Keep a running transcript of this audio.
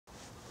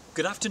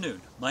Good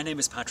afternoon, my name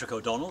is Patrick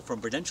O'Donnell from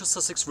Prudential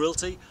Sussex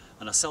Realty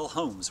and I sell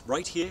homes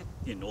right here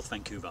in North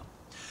Vancouver.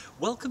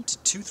 Welcome to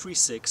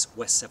 236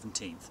 West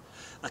 17th,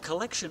 a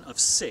collection of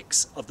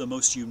 6 of the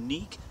most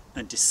unique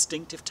and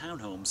distinctive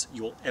townhomes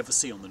you will ever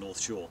see on the North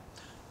Shore.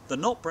 They're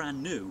not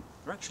brand new,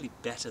 they're actually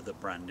better than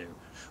brand new.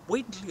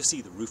 Wait until you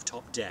see the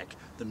rooftop deck,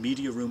 the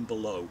media room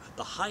below,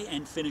 the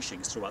high-end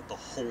finishings throughout the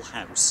whole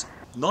house.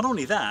 Not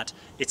only that,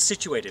 it's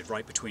situated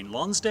right between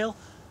Lonsdale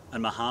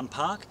and Mahan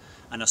Park,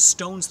 and a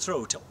stone's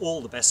throw to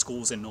all the best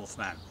schools in North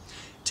Van.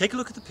 Take a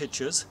look at the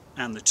pictures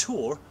and the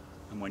tour,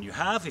 and when you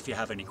have, if you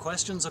have any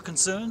questions or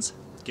concerns,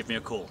 give me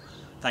a call.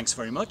 Thanks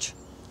very much,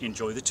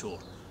 enjoy the tour.